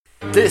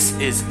This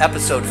is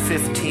episode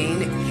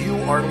 15. You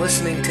are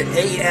listening to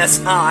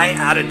ASI,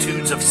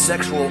 Attitudes of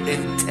Sexual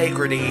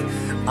Integrity.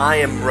 I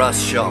am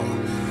Russ Shaw.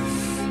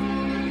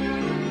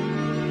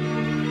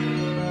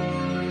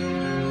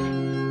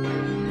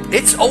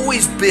 It's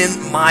always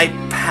been my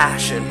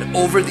passion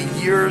over the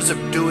years of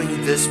doing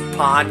this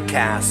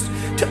podcast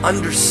to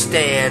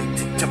understand,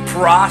 to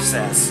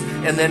process,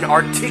 and then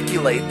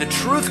articulate the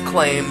truth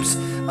claims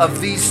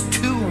of these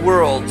two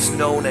worlds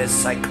known as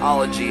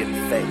psychology and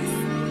faith.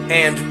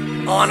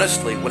 And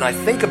honestly, when I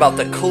think about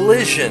the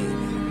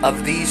collision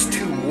of these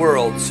two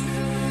worlds,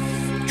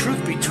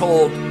 truth be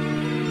told,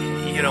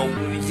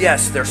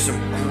 yes, there's some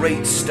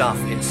great stuff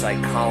in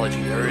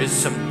psychology. There is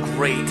some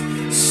great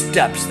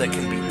steps that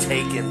can be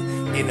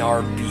taken in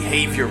our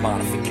behavior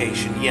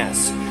modification,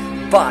 yes.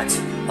 But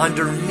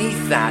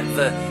underneath that,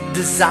 the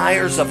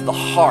desires of the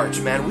heart,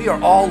 man, we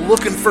are all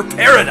looking for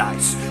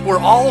paradise. We're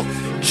all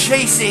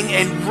chasing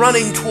and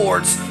running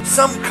towards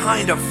some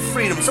kind of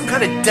freedom, some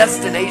kind of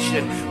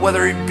destination,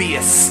 whether it be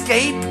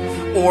escape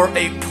or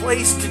a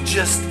place to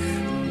just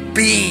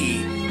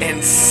be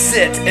and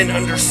sit and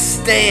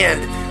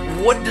understand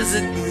what does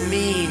it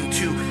mean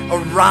to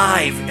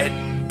arrive at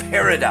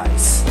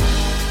paradise.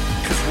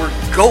 Because we're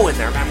going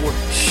there, man. We're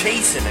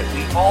chasing it.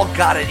 We all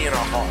got it in our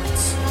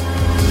hearts.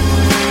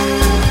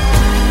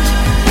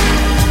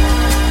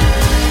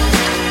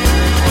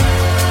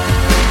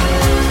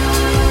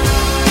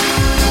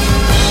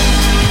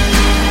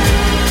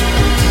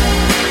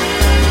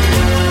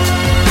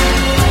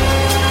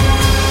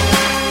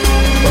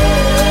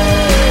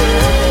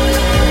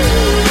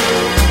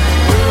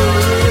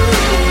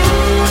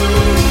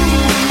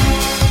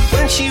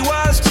 She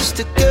was just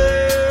a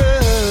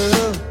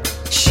girl,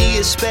 she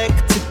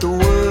expected the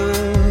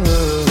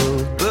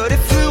world, but it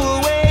flew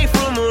away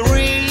from her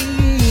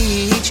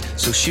reach,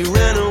 so she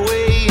ran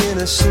away in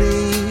her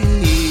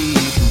sleep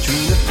and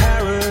dreamed of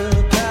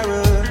paradise,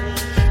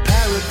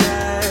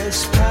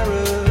 paradise.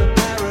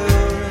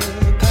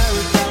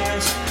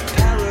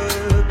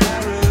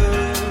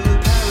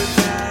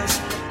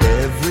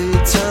 Every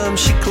time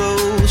she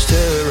closed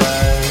her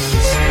eyes.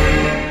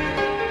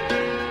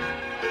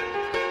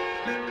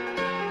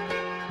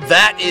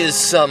 That is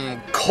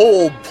some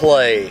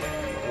Coldplay.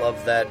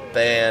 Love that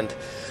band.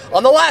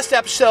 On the last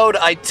episode,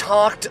 I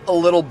talked a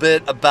little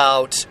bit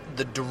about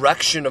the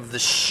direction of the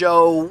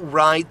show,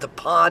 right? The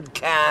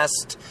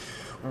podcast,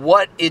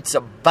 what it's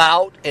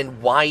about,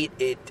 and why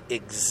it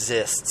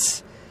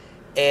exists.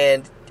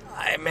 And,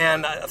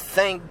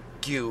 thank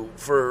you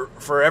for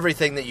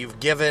everything that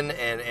you've given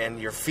and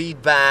your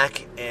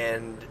feedback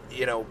and,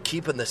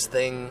 keeping this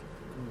thing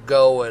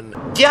going.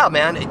 Yeah,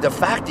 man, the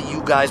fact that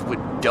you guys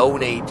would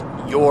donate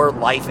your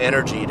life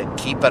energy to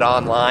keep it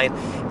online,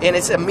 and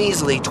it's a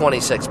measly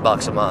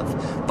 $26 a month,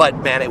 but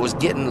man, it was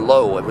getting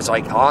low. It was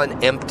like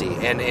on empty,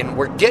 and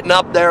we're getting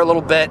up there a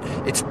little bit.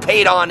 It's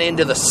paid on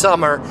into the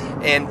summer,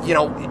 and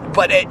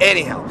but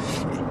anyhow,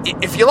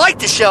 if you like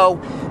the show,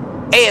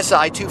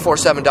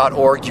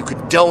 ASI247.org, you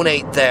can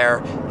donate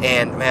there,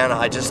 and man,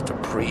 I just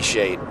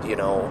appreciate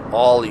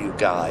all you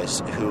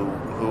guys who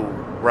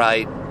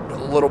write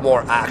a little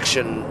more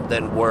action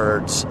than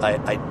words.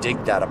 I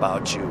dig that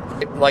about you.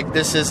 Like,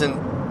 this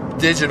isn't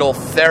digital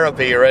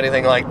therapy or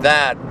anything like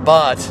that,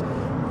 but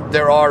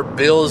there are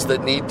bills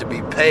that need to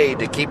be paid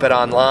to keep it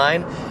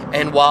online.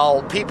 And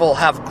while people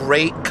have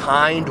great,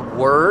 kind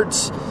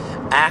words,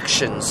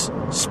 actions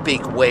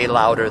speak way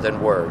louder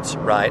than words,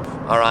 right?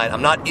 All right,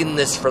 I'm not in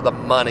this for the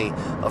money,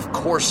 of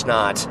course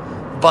not,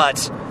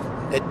 but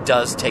it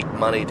does take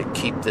money to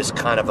keep this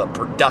kind of a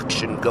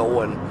production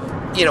going.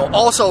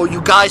 Also, you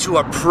guys who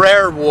are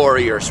prayer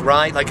warriors,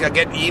 right? Like, I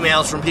get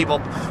emails from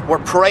people, we're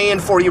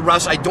praying for you,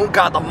 Russ. I don't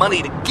got the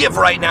money to give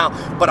right now,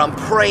 but I'm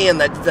praying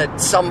that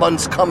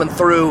someone's coming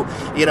through,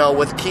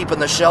 with keeping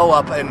the show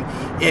up.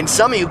 And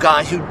some of you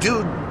guys who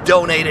do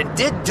donate and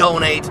did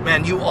donate,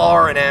 man, you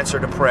are an answer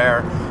to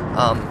prayer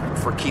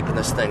for keeping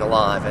this thing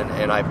alive.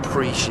 And I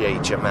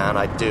appreciate you, man.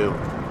 I do.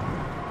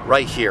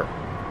 Right here.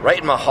 Right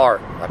in my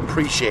heart. I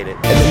appreciate it.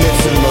 In the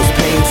midst of the most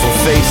painful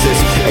faces,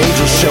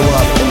 angels show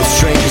up in the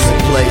strangest of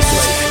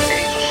places.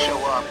 Angels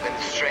show up in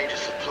the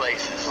strangest of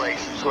places.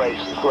 Going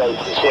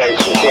through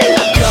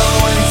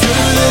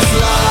this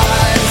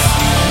life,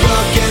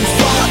 looking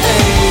for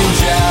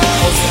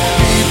angels.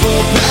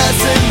 People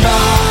passing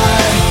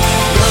by,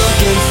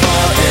 looking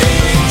for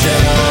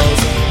angels.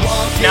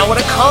 Now,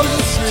 when it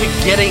comes to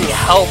getting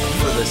help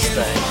for this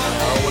thing,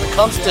 when it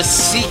comes to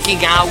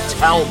seeking out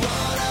help,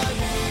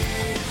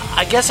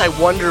 I guess I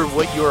wonder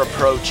what your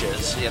approach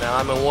is.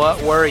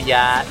 Where are you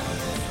at?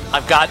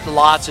 I've gotten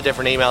lots of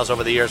different emails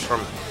over the years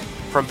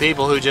from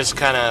people who just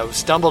kind of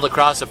stumbled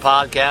across a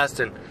podcast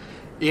and,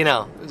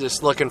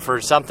 just looking for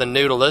something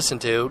new to listen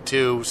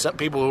to some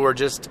people who are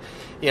just,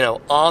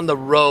 on the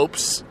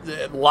ropes.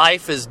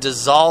 Life is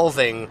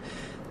dissolving,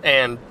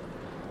 and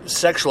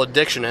sexual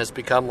addiction has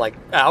become like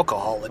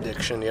alcohol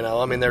addiction,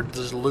 they're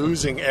just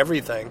losing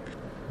everything.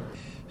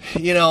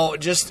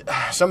 Just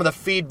some of the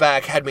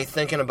feedback had me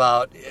thinking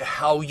about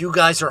how you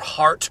guys are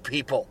heart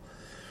people.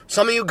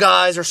 Some of you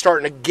guys are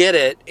starting to get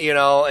it,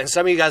 and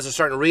some of you guys are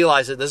starting to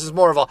realize that this is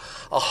more of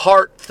a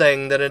heart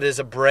thing than it is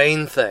a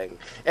brain thing.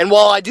 And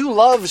while I do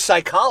love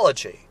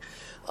psychology,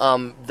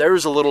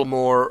 there's a little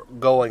more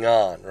going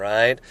on,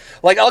 right?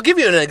 Like, I'll give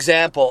you an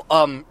example.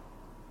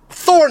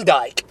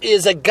 Thorndike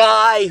is a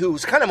guy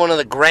who's kind of one of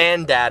the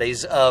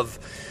granddaddies of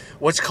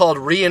what's called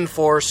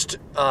reinforced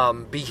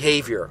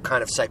behavior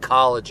kind of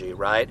psychology,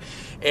 right?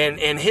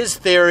 And his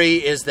theory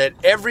is that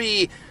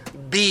every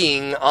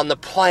being on the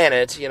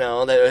planet,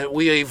 that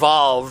we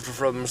evolved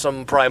from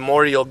some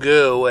primordial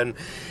goo,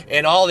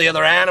 and all the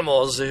other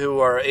animals who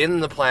are in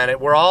the planet,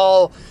 we're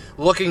all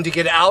looking to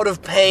get out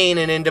of pain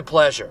and into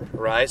pleasure,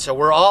 right? So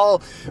we're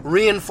all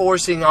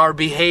reinforcing our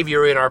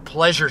behavior in our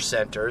pleasure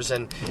centers,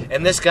 and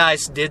this guy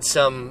did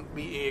some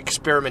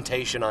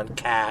experimentation on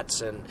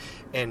cats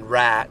and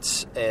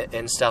rats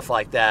and stuff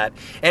like that,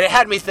 and it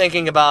had me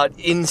thinking about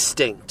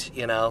instinct,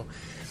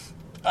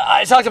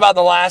 I talked about in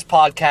the last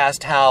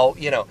podcast how,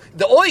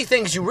 the only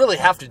things you really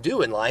have to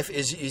do in life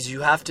is you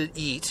have to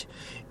eat,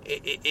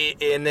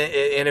 and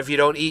if you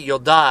don't eat, you'll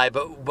die.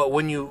 But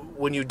when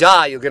you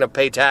die, you're going to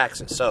pay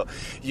taxes. So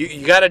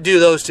you got to do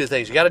those two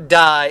things. You got to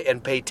die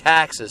and pay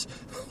taxes.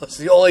 That's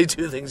the only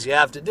two things you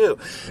have to do.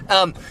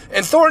 And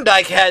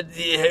Thorndike had,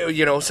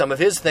 some of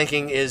his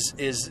thinking is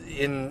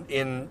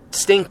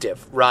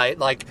instinctive, right?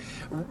 Like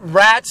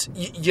rats,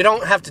 you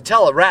don't have to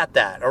tell a rat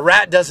that. A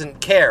rat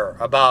doesn't care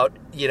about,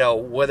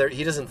 whether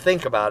he doesn't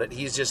think about it.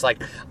 He's just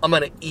like, I'm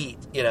going to eat,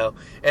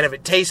 and if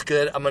it tastes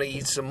good, I'm going to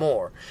eat some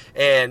more.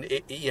 And,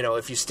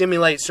 if you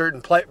stimulate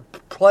certain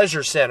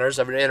pleasure centers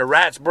in a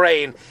rat's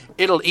brain,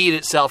 it'll eat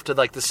itself to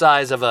like the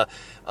size of a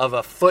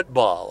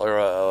football or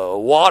a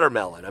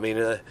watermelon. I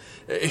mean,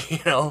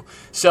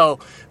 so,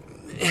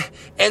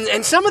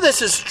 and some of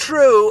this is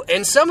true,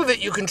 and some of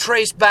it you can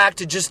trace back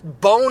to just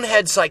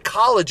bonehead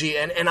psychology,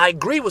 and I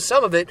agree with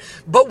some of it,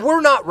 but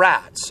we're not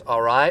rats,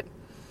 all right?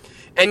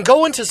 And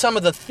go into some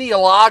of the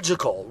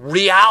theological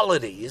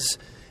realities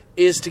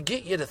is to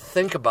get you to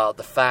think about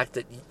the fact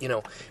that,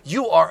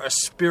 you are a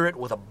spirit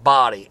with a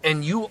body,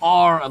 and you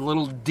are a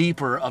little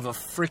deeper of a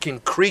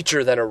freaking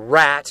creature than a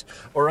rat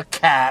or a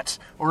cat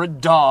or a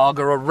dog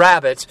or a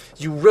rabbit.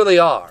 You really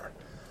are.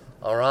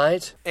 All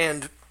right?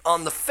 And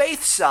on the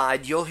faith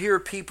side, you'll hear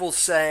people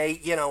say,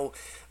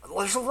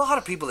 there's a lot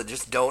of people that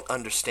just don't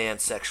understand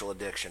sexual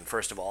addiction,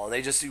 first of all. And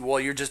they just say, well,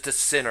 you're just a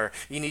sinner.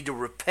 You need to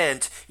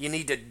repent. You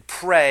need to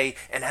pray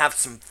and have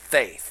some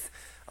faith.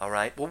 All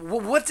right? Well,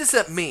 what does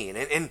that mean?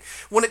 And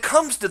when it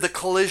comes to the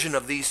collision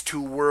of these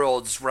two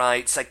worlds,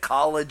 right,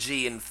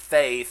 psychology and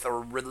faith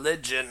or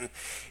religion,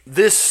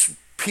 this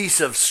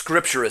piece of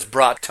scripture is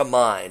brought to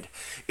mind.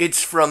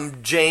 It's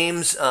from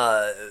James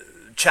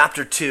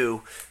chapter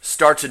 2,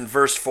 starts in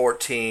verse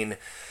 14.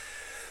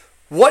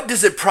 What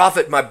does it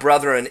profit, my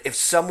brethren, if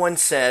someone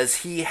says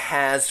he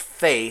has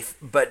faith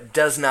but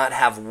does not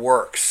have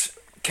works?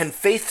 Can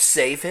faith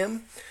save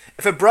him?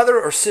 If a brother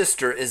or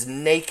sister is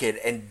naked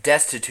and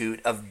destitute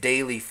of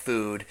daily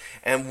food,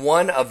 and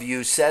one of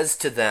you says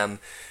to them,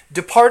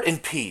 depart in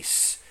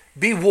peace,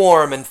 be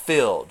warm and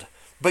filled,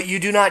 but you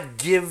do not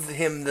give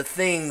him the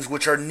things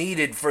which are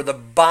needed for the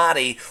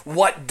body,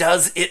 what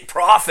does it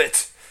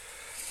profit?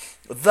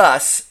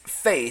 Thus,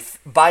 faith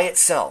by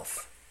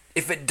itself,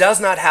 if it does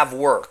not have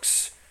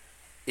works,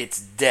 it's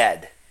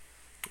dead.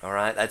 All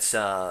right, that's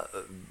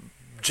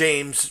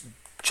James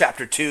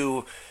chapter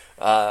 2,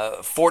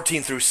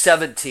 14 through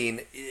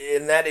 17,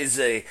 and that is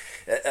a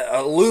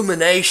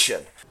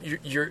illumination.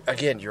 Your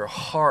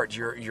heart,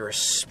 you're a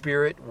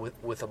spirit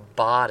with a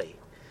body.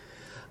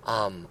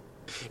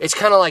 It's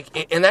kind of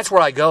like, and that's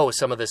where I go with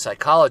some of the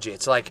psychology.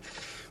 It's like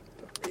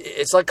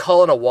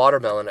calling a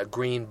watermelon a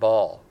green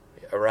ball,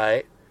 all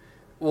right?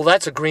 Well,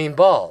 that's a green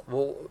ball.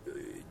 Well,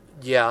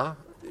 yeah,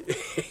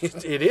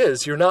 it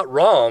is. You're not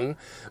wrong,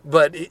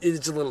 but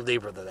it's a little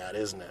deeper than that,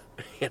 isn't it?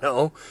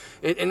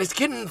 And it's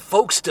getting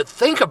folks to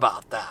think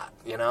about that,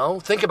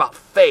 Think about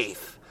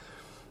faith.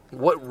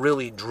 What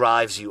really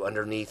drives you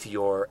underneath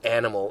your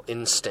animal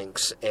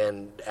instincts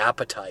and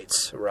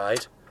appetites,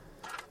 right?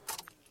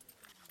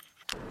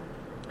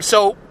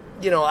 So,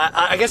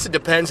 I guess it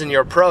depends on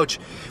your approach.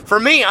 For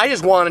me, I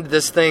just wanted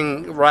this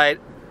thing right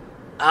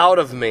out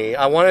of me.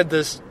 I wanted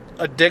this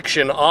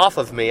addiction off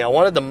of me. I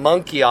wanted the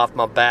monkey off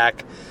my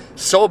back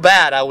so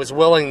bad I was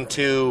willing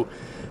to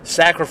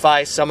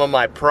sacrifice some of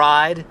my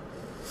pride.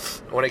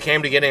 When it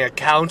came to getting a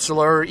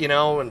counselor,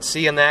 and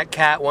seeing that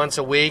cat once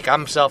a week,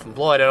 I'm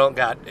self-employed. I don't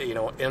got,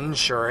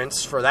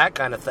 insurance for that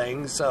kind of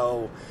thing.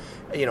 So,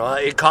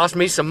 it cost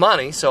me some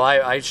money. So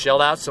I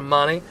shelled out some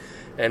money,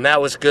 and that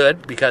was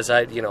good because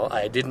I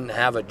didn't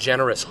have a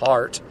generous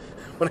heart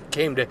when it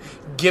came to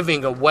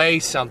giving away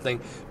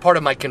something. Part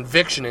of my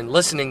conviction in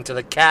listening to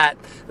the cat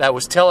that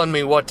was telling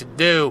me what to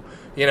do,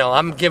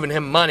 I'm giving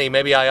him money.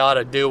 Maybe I ought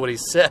to do what he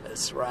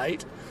says,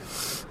 right?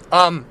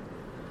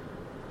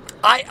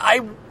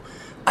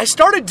 I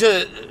started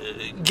to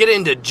get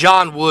into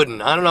John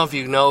Wooden. I don't know if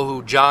you know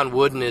who John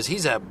Wooden is.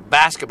 He's a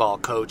basketball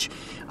coach.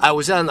 I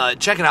was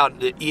checking out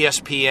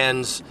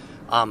ESPN's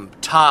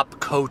top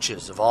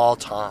coaches of all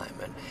time,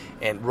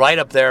 And right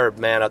up there,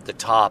 man, at the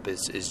top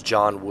is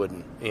John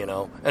Wooden, you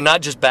know. And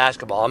not just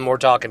basketball. I'm more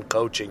talking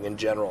coaching in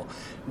general.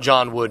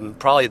 John Wooden,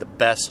 probably the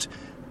best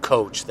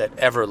coach that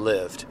ever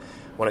lived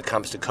when it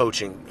comes to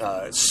coaching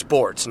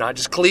sports. Not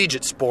just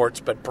collegiate sports,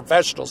 but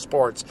professional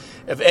sports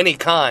of any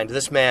kind.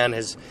 This man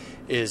is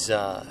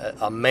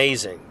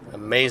amazing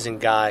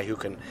guy who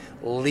can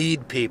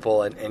lead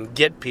people and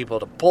get people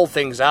to pull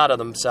things out of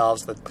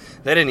themselves that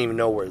they didn't even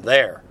know were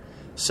there.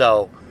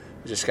 So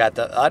just got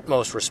the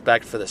utmost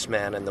respect for this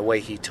man and the way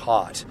he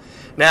taught.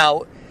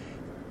 Now,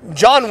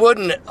 John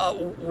Wooden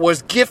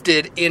was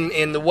gifted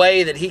in the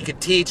way that he could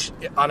teach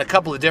on a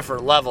couple of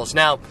different levels.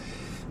 Now,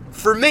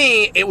 for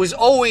me, it was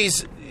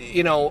always,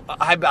 you know,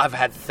 I've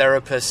had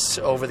therapists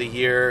over the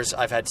years.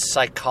 I've had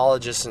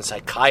psychologists and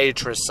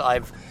psychiatrists.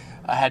 I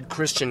had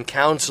Christian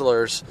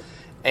counselors.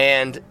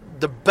 And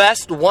the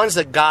best ones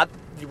that got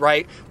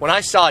right, when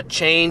I saw a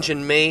change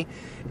in me,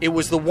 it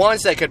was the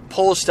ones that could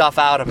pull stuff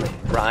out of me,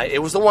 right? It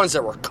was the ones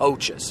that were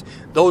coaches.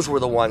 Those were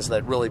the ones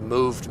that really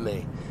moved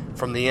me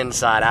from the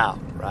inside out,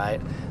 right?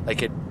 They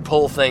could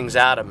pull things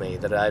out of me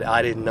that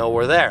I didn't know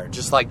were there.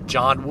 Just like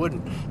John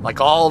Wooden, like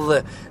all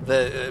the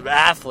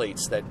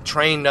athletes that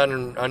trained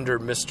under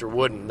Mr.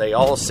 Wooden, they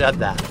all said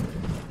that.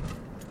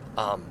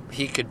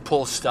 He could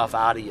pull stuff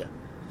out of you.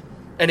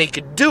 And he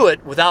could do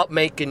it without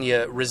making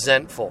you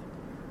resentful.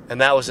 And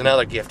that was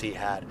another gift he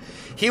had.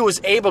 He was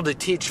able to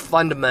teach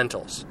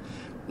fundamentals.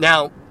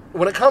 Now,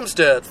 when it comes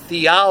to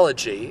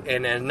theology,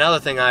 and another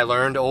thing I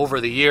learned over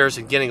the years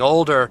and getting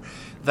older,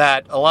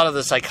 that a lot of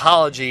the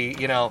psychology,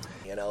 you know,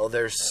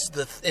 there's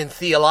in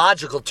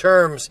theological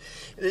terms,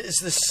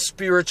 it's the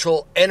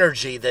spiritual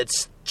energy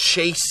that's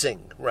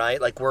chasing,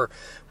 right? Like we're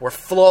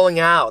flowing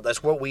out.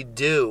 That's what we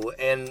do.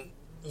 And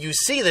you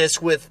see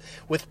this with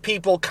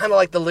people, kind of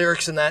like the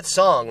lyrics in that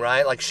song,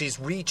 right? Like she's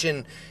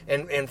reaching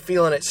and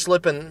feeling it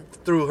slipping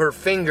through her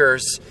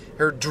fingers,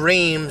 her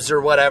dreams or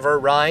whatever,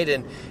 right?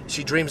 And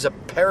she dreams of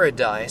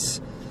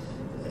paradise.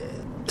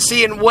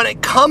 See, and when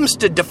it comes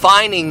to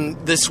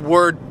defining this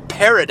word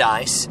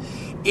paradise,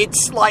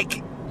 it's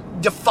like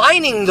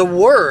defining the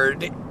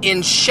word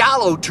in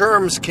shallow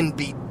terms can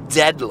be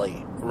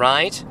deadly,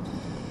 right?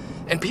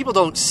 And people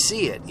don't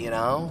see it, you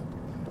know?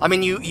 I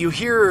mean, you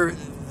hear...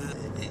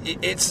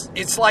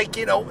 It's like,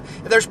 you know,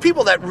 there's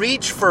people that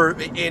reach for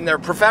in their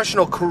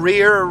professional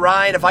career,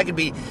 right? If I could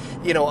be,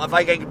 you know, if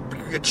I could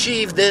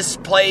achieve this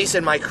place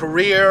in my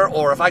career,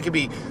 or if I could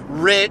be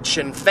rich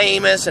and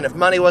famous, and if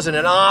money wasn't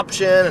an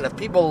option, and if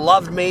people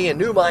loved me and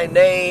knew my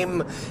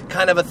name,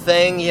 kind of a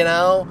thing, you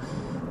know?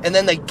 And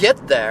then they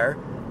get there,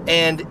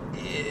 and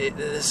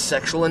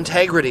sexual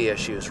integrity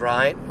issues,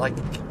 right?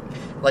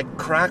 Like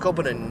crack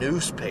open a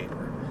newspaper.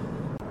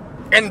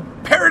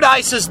 And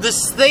paradise is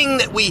this thing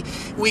that we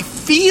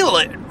feel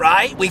it,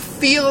 right? We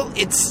feel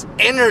its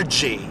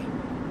energy.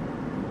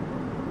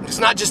 It's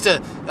not just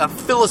a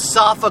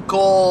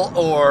philosophical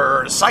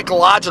or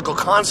psychological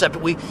concept.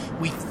 We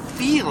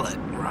feel it,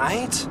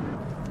 right?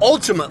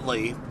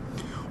 Ultimately,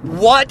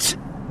 what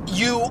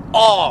you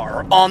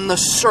are on the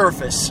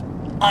surface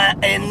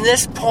in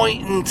this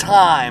point in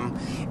time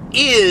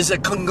is a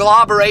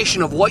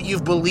conglomeration of what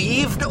you've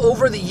believed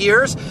over the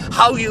years,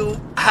 how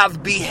you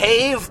have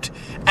behaved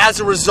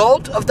as a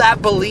result of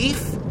that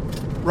belief,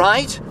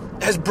 right,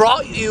 has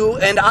brought you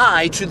and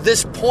I to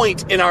this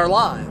point in our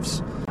lives.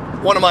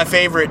 One of my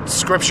favorite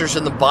scriptures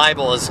in the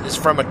Bible is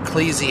from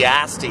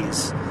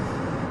Ecclesiastes,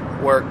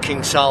 where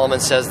King Solomon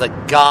says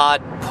that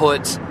God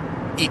put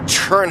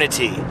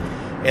eternity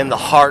in the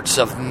hearts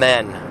of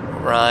men,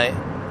 right?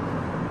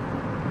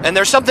 And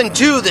there's something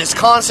to this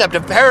concept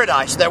of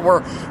paradise, that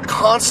we're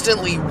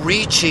constantly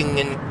reaching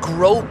and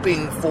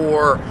groping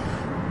for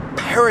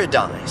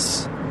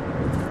paradise.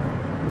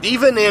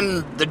 Even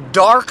in the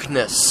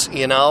darkness,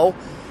 you know,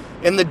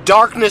 in the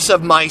darkness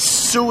of my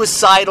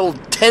suicidal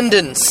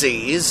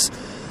tendencies,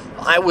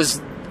 I was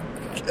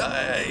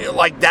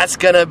like, that's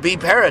going to be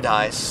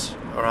paradise,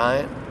 all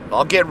right?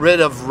 I'll get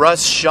rid of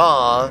Russ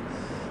Shaw.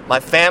 My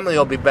family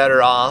will be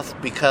better off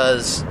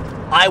because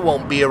I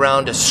won't be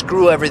around to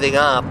screw everything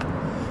up,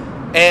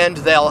 and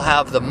they'll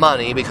have the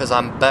money because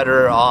I'm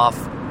better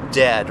off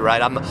dead,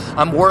 right?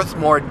 I'm worth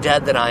more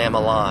dead than I am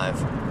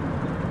alive.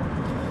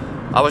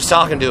 I was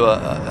talking to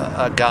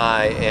a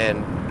guy,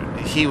 and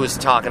he was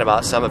talking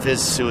about some of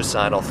his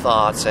suicidal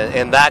thoughts,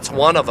 and that's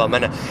one of them.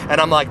 And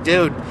I'm like,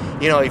 dude,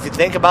 you know, if you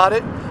think about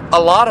it,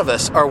 a lot of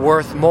us are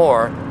worth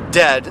more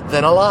dead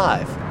than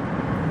alive.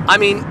 I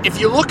mean,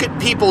 if you look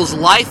at people's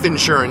life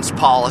insurance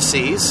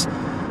policies,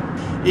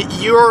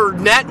 your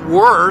net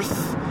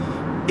worth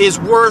is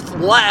worth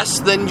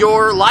less than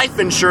your life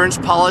insurance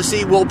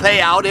policy will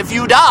pay out if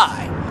you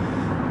die.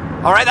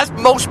 All right, that's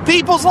most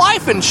people's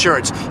life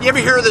insurance. You ever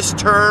hear this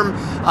term,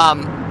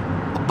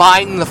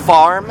 buying the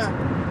farm?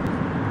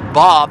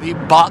 Bob, he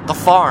bought the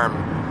farm.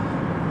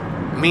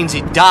 It means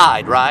he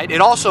died, right?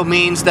 It also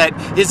means that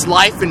his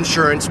life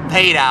insurance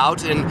paid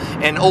out,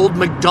 and old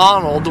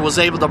MacDonald was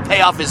able to pay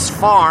off his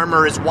farm,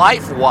 or his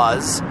wife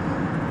was.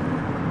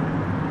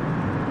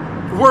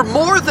 we're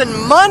more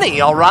than money,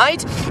 all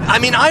right? I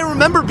mean, I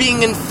remember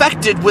being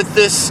infected with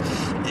this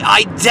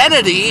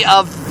identity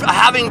of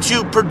having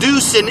to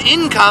produce an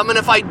income, and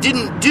if I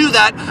didn't do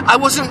that, I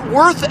wasn't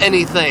worth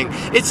anything.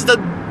 It's a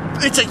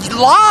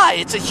lie.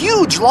 It's a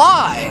huge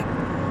lie.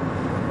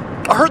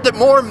 I heard that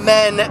more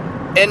men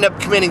end up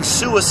committing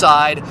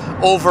suicide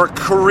over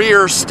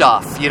career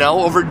stuff,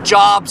 over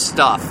job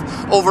stuff,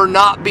 over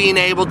not being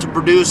able to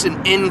produce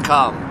an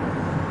income.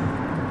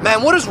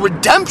 Man, what does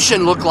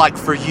redemption look like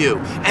for you?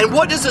 And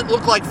what does it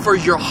look like for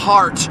your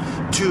heart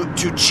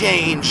to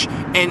change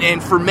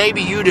and for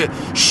maybe you to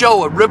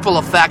show a ripple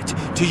effect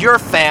to your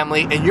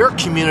family and your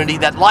community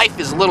that life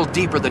is a little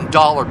deeper than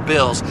dollar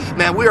bills?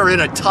 Man, we are in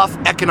a tough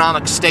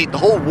economic state. The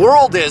whole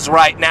world is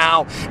right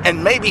now,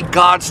 and maybe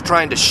God's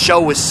trying to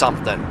show us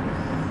something.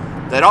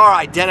 That our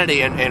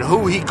identity and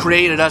who He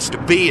created us to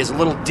be is a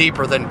little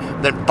deeper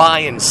than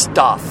buying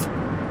stuff.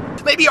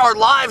 Maybe our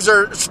lives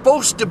are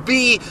supposed to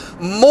be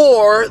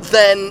more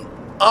than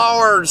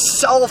our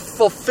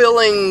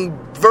self-fulfilling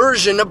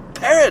version of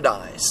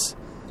paradise.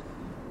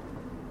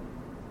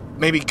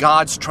 Maybe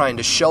God's trying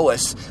to show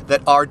us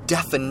that our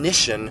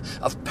definition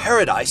of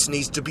paradise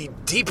needs to be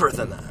deeper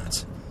than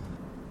that.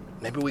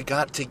 Maybe we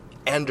got to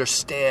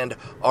understand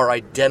our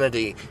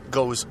identity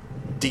goes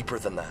deeper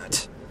than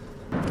that.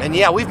 And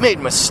yeah, we've made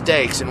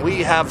mistakes and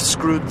we have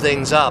screwed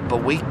things up,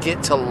 but we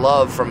get to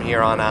love from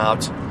here on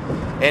out.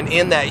 And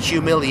in that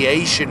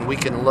humiliation, we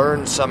can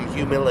learn some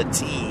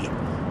humility,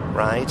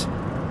 right?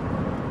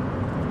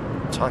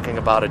 Talking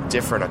about a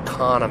different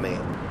economy.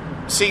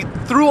 See,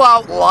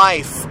 throughout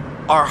life,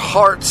 our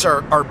hearts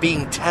are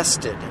being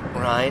tested,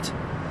 right?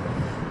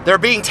 They're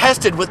being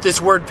tested with this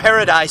word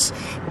paradise,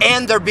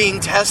 and they're being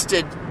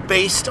tested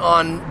based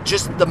on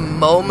just the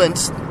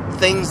moments,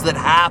 things that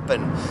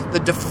happen, the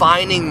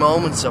defining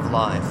moments of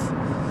life.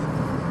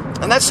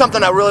 And that's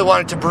something I really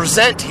wanted to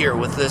present here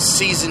with this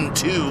Season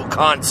 2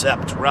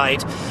 concept,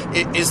 right?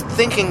 It is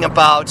thinking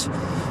about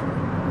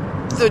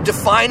the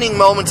defining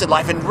moments in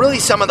life and really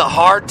some of the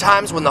hard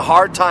times, when the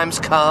hard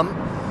times come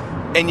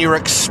and you're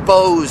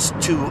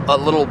exposed to a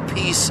little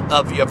piece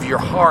of your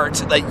heart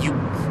that you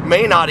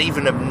may not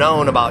even have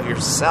known about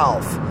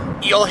yourself.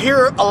 You'll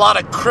hear a lot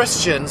of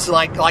Christians,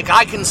 like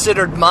I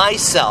considered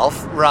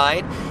myself,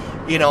 right?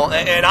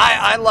 And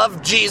I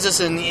love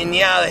Jesus, and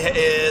yeah,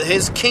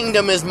 His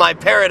kingdom is my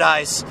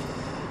paradise.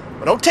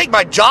 But don't take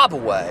my job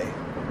away,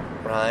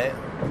 right?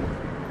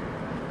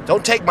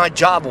 Don't take my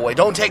job away.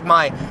 Don't take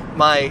my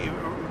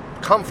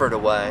comfort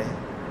away.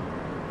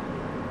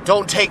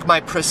 Don't take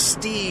my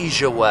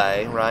prestige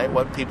away, right?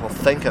 What people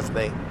think of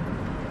me.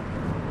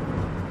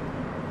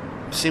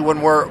 See,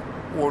 when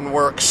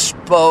we're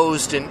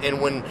exposed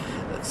and when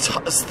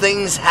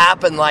things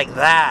happen like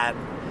that,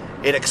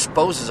 it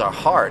exposes our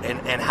heart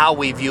and how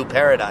we view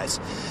paradise.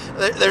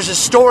 There's a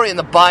story in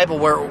the Bible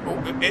where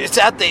it's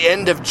at the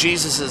end of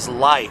Jesus'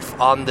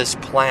 life on this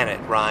planet,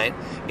 right?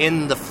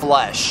 In the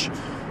flesh,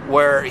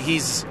 where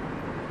He's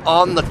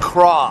on the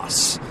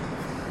cross.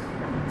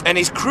 And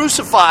He's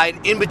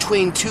crucified in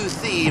between two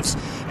thieves.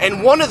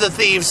 And one of the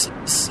thieves,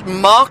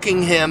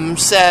 mocking Him,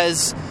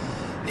 says,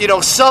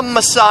 some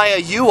Messiah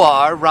you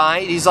are,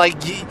 right? He's like,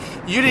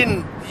 you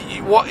didn't...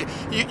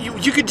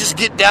 You could just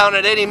get down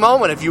at any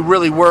moment if you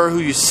really were who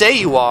you say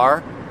you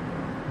are.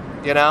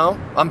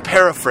 I'm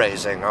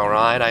paraphrasing, all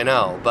right, I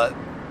know, but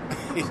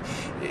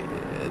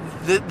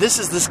this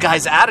is this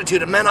guy's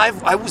attitude. And man,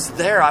 I was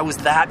there. I was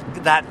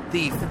that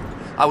thief.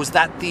 I was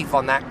that thief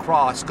on that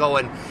cross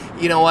going,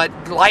 you know what,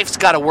 life's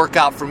got to work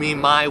out for me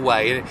my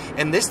way.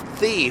 And this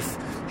thief,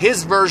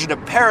 his version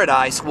of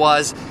paradise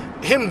was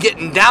him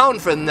getting down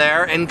from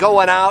there and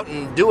going out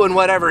and doing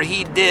whatever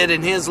he did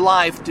in his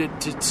life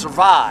to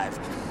survive.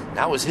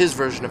 That was his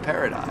version of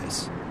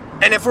paradise.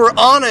 And if we're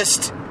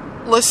honest,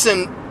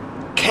 listen,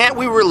 can't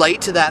we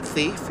relate to that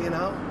thief,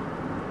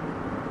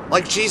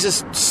 Like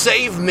Jesus,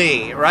 save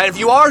me, right? If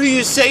you are who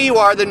you say you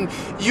are, then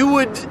you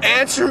would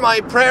answer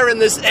my prayer in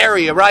this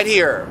area right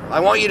here.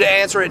 I want you to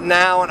answer it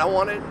now, and I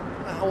want it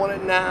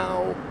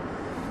now.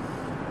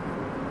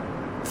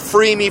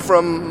 Free me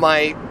from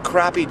my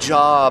crappy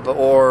job,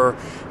 or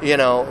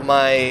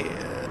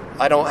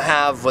I don't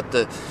have what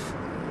the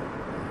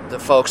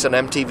folks on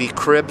MTV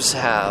Cribs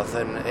have,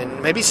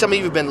 and maybe some of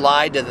you have been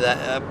lied to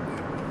that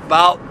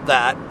about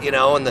that,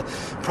 and the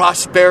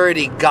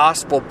prosperity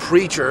gospel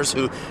preachers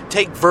who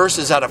take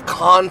verses out of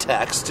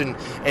context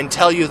and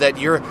tell you that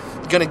you're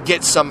going to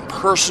get some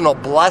personal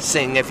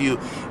blessing if you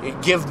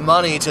give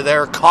money to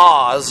their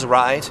cause,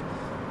 right?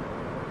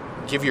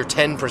 Give your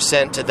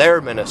 10% to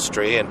their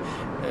ministry, and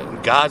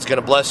God's going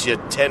to bless you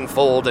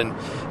tenfold, and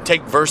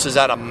take verses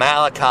out of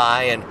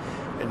Malachi and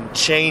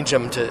change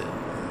them to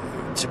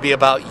be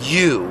about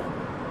you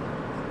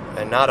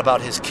and not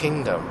about His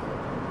kingdom,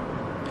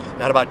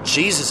 not about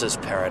Jesus'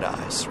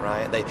 paradise,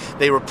 right?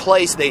 They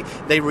replace, they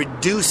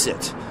reduce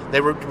it.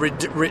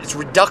 It's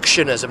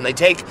reductionism. They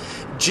take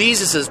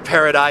Jesus'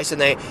 paradise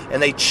and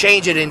they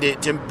change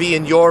it to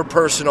being your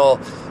personal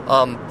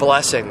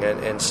blessing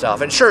and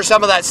stuff. And sure,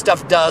 some of that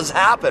stuff does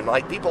happen.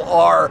 Like, people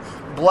are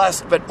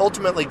blessed, but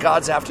ultimately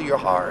God's after your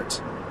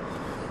heart.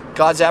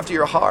 God's after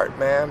your heart,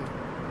 man.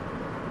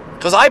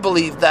 Because I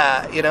believe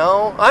that,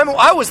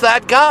 I was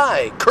that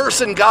guy,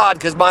 cursing God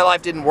because my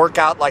life didn't work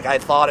out like I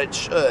thought it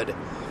should.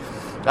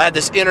 I had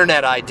this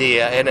internet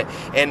idea,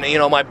 and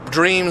my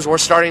dreams were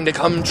starting to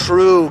come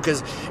true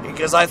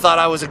because I thought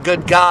I was a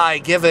good guy,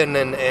 giving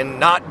and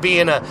not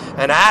being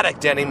an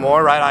addict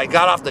anymore, right? I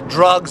got off the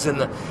drugs and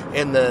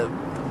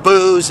the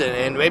booze,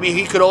 and maybe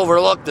he could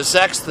overlook the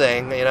sex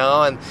thing,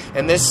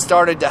 and this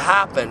started to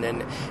happen,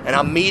 and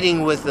I'm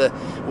meeting with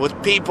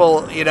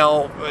people,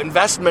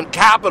 investment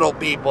capital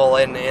people,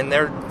 and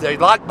they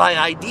liked my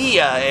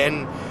idea,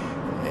 and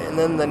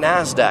then the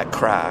NASDAQ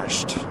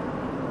crashed.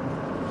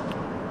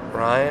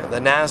 Right? The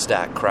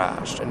NASDAQ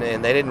crashed, and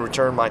they didn't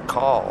return my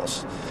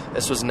calls.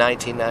 This was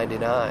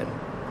 1999.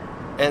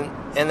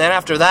 And then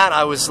after that,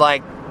 I was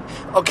like,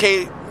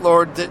 okay,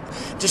 Lord,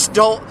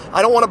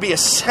 I don't want to be a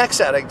sex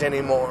addict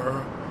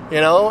anymore,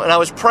 And I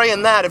was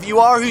praying that, if you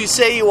are who you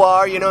say you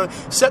are,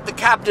 set the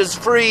captives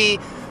free,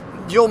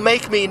 you'll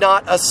make me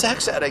not a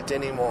sex addict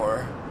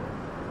anymore.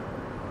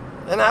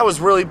 And that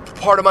was really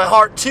part of my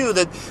heart, too,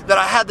 that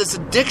I had this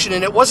addiction,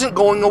 and it wasn't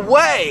going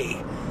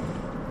away.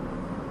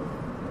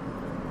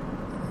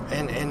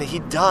 And he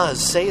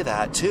does say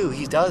that too.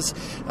 He does.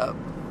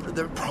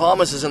 There are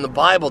promises in the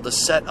Bible to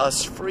set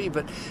us free,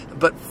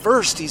 but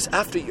first he's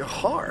after your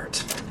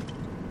heart.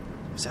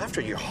 He's after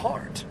your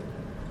heart.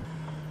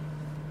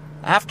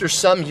 After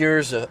some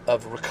years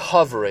of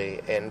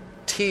recovery and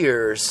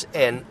tears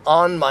and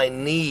on my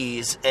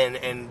knees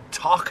and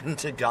talking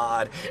to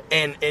God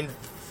and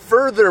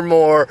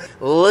furthermore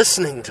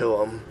listening to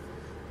him,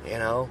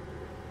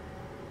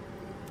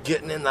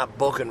 getting in that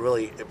book and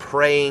really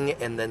praying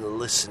and then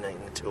listening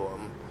to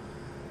him.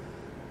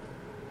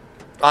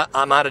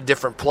 I'm at a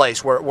different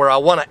place where I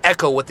want to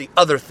echo what the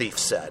other thief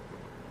said.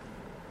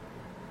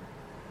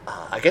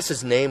 I guess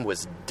his name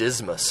was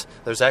Dismas.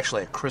 There's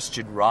actually a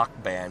Christian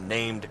rock band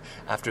named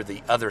after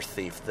the other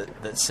thief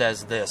that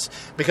says this.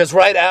 Because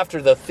right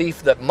after the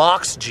thief that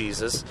mocks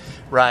Jesus,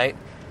 right,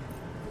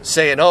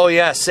 saying, oh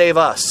yeah, save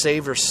us,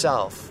 save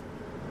yourself,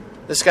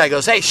 this guy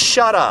goes, hey,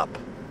 shut up.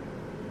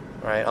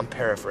 Right, I'm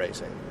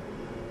paraphrasing.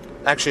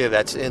 Actually,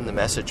 that's in the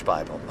Message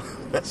Bible.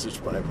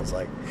 Message Bible's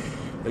like,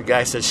 the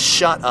guy says,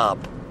 shut up.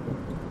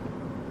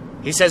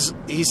 He says,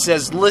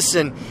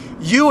 listen,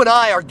 you and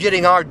I are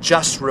getting our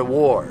just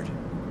reward.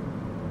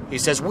 He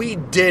says, we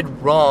did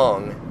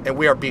wrong, and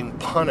we are being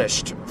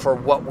punished for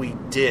what we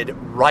did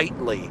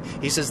rightly.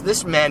 He says,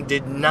 this man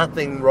did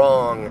nothing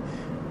wrong,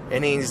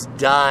 and he's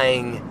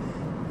dying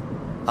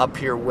up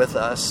here with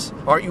us.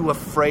 Aren't you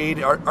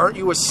afraid? Aren't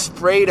you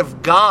afraid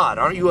of God?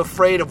 Aren't you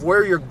afraid of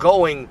where you're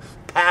going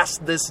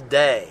past this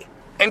day?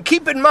 And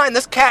keep in mind,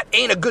 this cat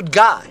ain't a good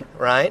guy,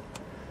 right?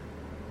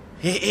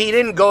 He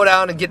didn't go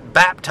down and get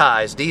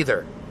baptized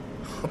either.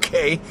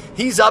 Okay?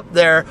 He's up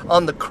there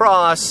on the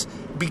cross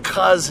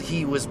because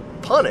he was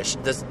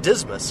punished, this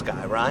Dismas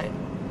guy, right?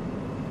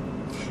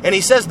 And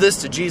he says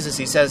this to Jesus.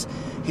 He says,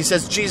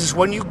 Jesus,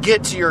 when you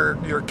get to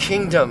your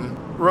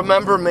kingdom,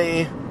 remember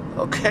me,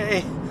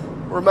 okay?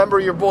 Remember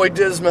your boy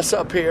Dismas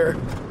up here.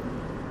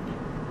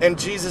 And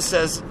Jesus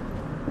says,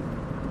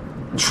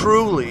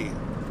 truly,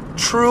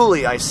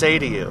 truly, I say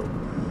to you,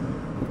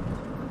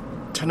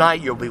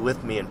 tonight you'll be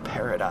with me in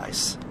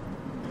paradise.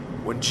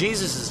 When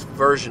Jesus'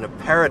 version of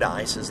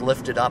paradise is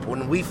lifted up,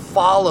 when we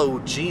follow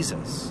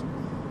Jesus,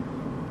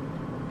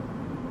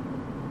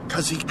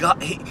 because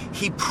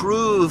he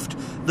proved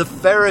the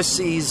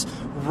Pharisees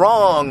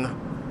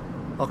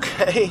wrong,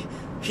 okay?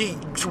 He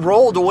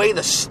rolled away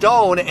the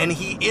stone and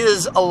he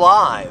is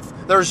alive.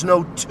 There's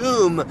no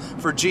tomb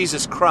for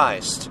Jesus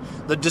Christ.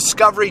 The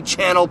Discovery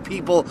Channel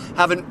people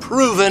haven't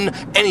proven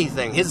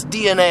anything. His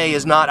DNA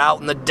is not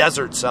out in the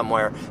desert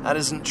somewhere. That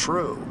isn't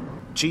true.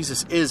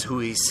 Jesus is who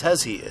he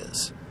says he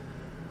is.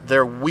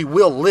 We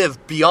will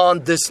live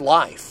beyond this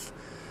life.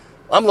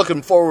 I'm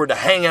looking forward to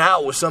hanging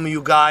out with some of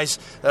you guys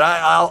that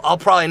I'll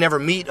probably never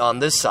meet on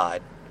this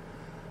side.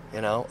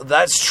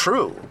 That's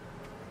true.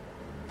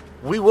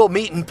 We will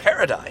meet in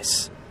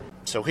paradise.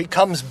 So he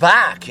comes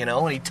back, and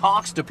he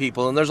talks to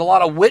people, and there's a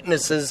lot of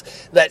witnesses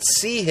that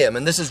see him,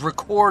 and this is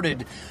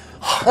recorded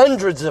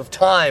hundreds of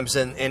times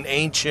in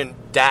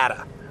ancient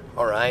data,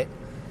 all right?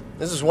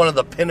 This is one of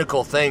the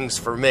pinnacle things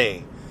for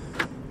me.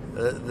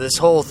 This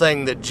whole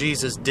thing that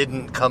Jesus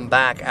didn't come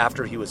back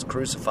after he was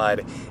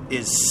crucified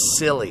is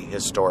silly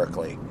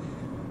historically.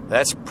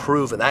 That's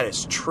proven. That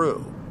is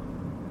true.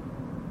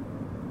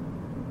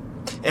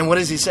 And what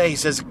does he say? He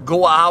says,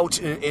 go out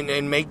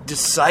and make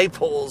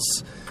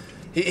disciples.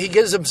 He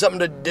gives them something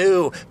to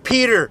do.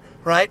 Peter,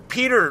 right?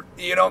 Peter,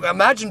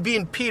 imagine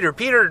being Peter.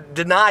 Peter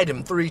denied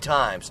him 3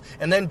 times.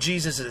 And then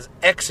Jesus is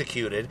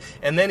executed.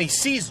 And then he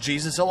sees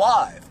Jesus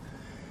alive.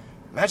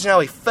 Imagine how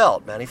he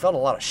felt, man. He felt a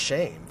lot of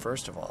shame,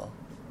 first of all.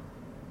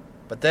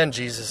 But then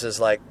Jesus is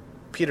like,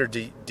 Peter,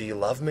 do you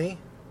love me?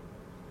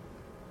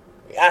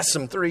 He asks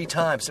him 3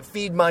 times to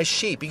feed my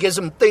sheep. He gives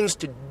him things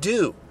to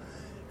do.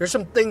 Here's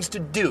some things to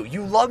do.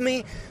 You love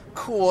me?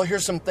 Cool,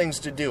 here's some things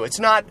to do. It's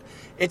not,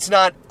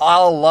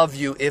 I'll love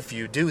you if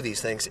you do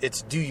these things.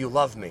 It's, do you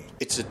love me?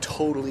 It's a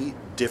totally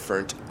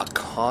different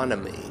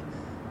economy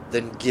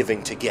than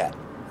giving to get,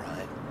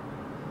 right?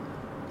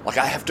 Like,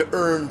 I have to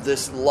earn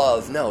this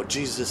love. No,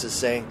 Jesus is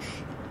saying,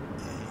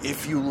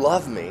 if you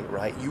love me,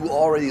 right, you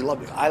already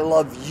love me. I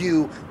love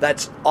you.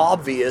 That's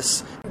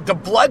obvious. The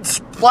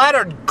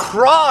blood-splattered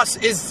cross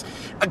is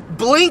a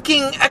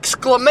blinking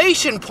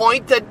exclamation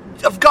point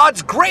of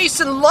God's grace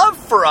and love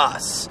for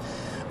us.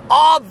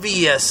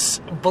 Obvious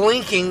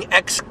blinking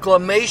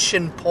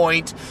exclamation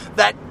point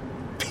that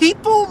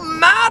people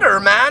matter,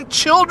 man.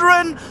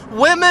 Children,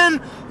 women,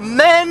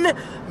 men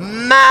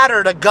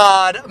matter to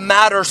God,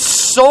 matter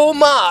so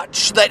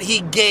much that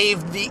He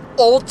gave the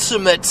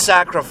ultimate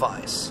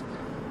sacrifice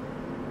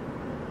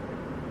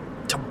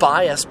to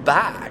buy us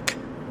back.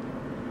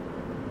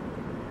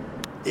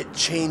 It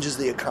changes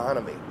the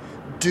economy.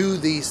 Do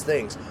these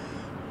things.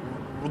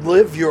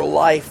 Live your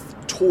life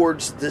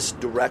towards this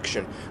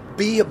direction.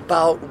 Be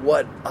about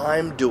what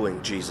I'm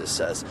doing, Jesus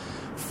says.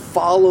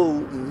 Follow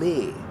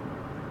me,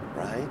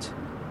 right?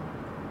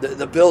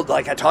 The build,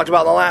 like I talked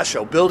about in the last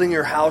show, building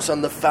your house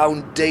on the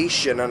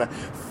foundation, on a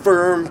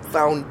firm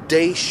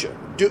foundation,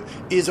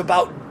 is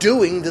about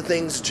doing the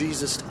things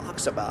Jesus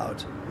talks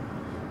about.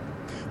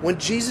 When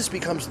Jesus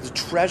becomes the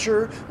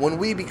treasure, when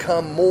we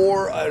become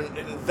more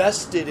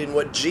invested in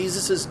what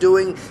Jesus is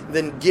doing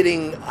than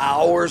getting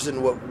ours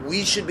and what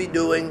we should be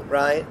doing,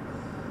 right?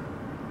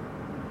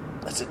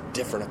 That's a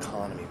different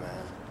economy,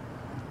 man.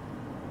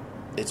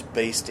 It's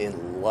based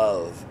in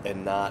love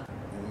and not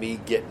me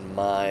getting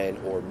mine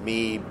or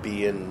me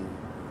being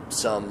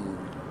some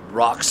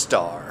rock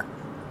star,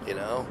 you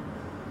know?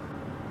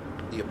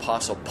 The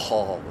Apostle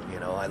Paul,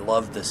 I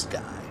love this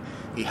guy.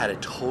 He had a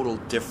total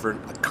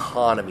different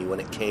economy when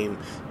it came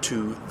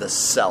to the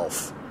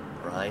self,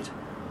 right?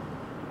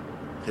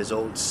 His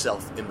own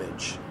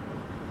self-image.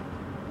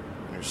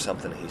 Here's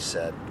something he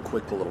said.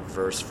 Quick little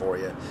verse for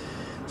you.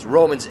 It's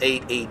Romans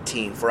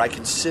 8:18. For I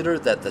consider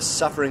that the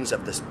sufferings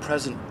of this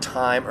present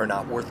time are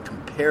not worth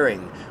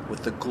comparing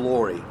with the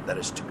glory that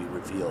is to be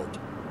revealed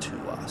to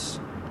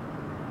us.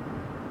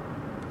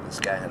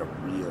 This guy had a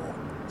real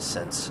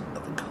sense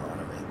of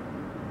economy,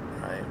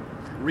 right?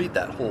 Read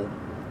that whole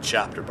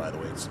chapter, by the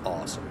way. It's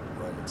awesome.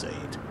 Romans 8.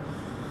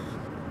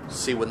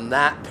 See, when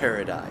that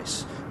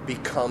paradise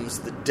becomes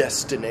the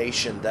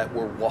destination that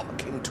we're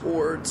walking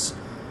towards,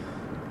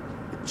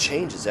 it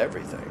changes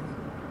everything.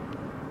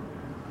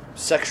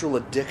 Sexual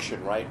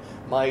addiction, right?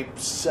 My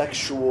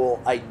sexual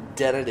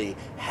identity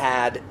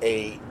had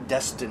a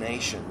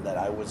destination that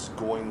I was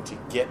going to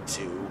get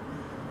to.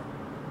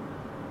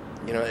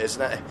 It's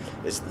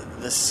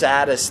the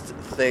saddest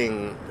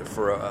thing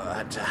for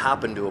to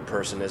happen to a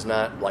person is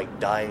not like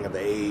dying of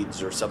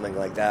AIDS or something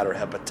like that, or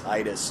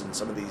hepatitis and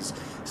some of these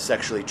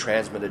sexually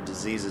transmitted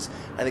diseases.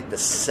 I think the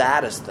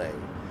saddest thing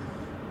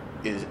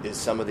is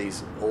some of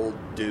these old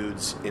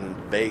dudes in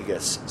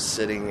Vegas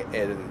sitting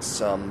in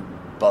some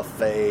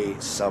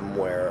buffet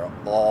somewhere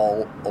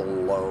all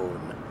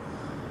alone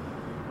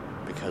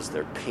because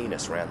their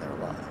penis ran their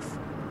life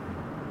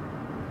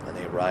and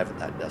they arrive at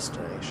that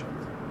destination.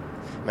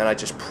 Man, I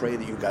just pray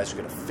that you guys are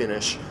going to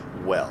finish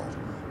well,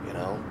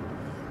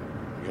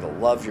 You're going to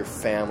love your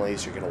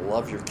families. You're going to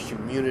love your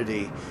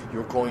community.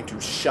 You're going to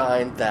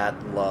shine that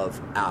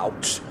love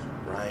out,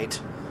 right?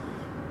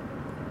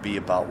 Be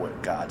about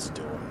what God's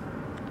doing.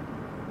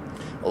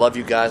 I love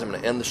you guys. I'm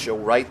going to end the show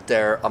right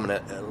there. I'm going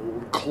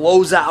to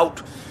close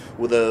out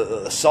with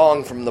a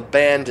song from the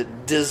band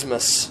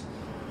Dismas.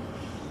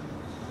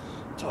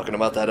 Talking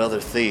about that other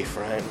thief,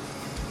 right?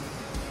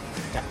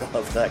 I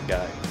love that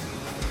guy.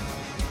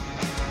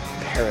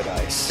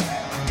 Paradise.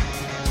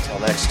 Until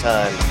next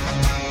time.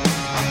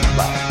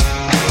 Bye.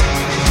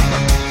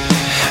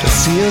 It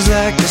feels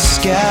like the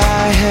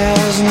sky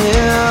has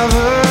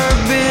never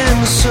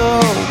been so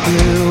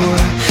blue,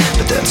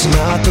 but that's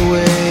not the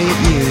way it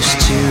used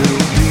to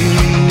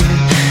be.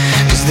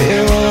 'Cause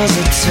there was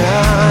a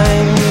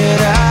time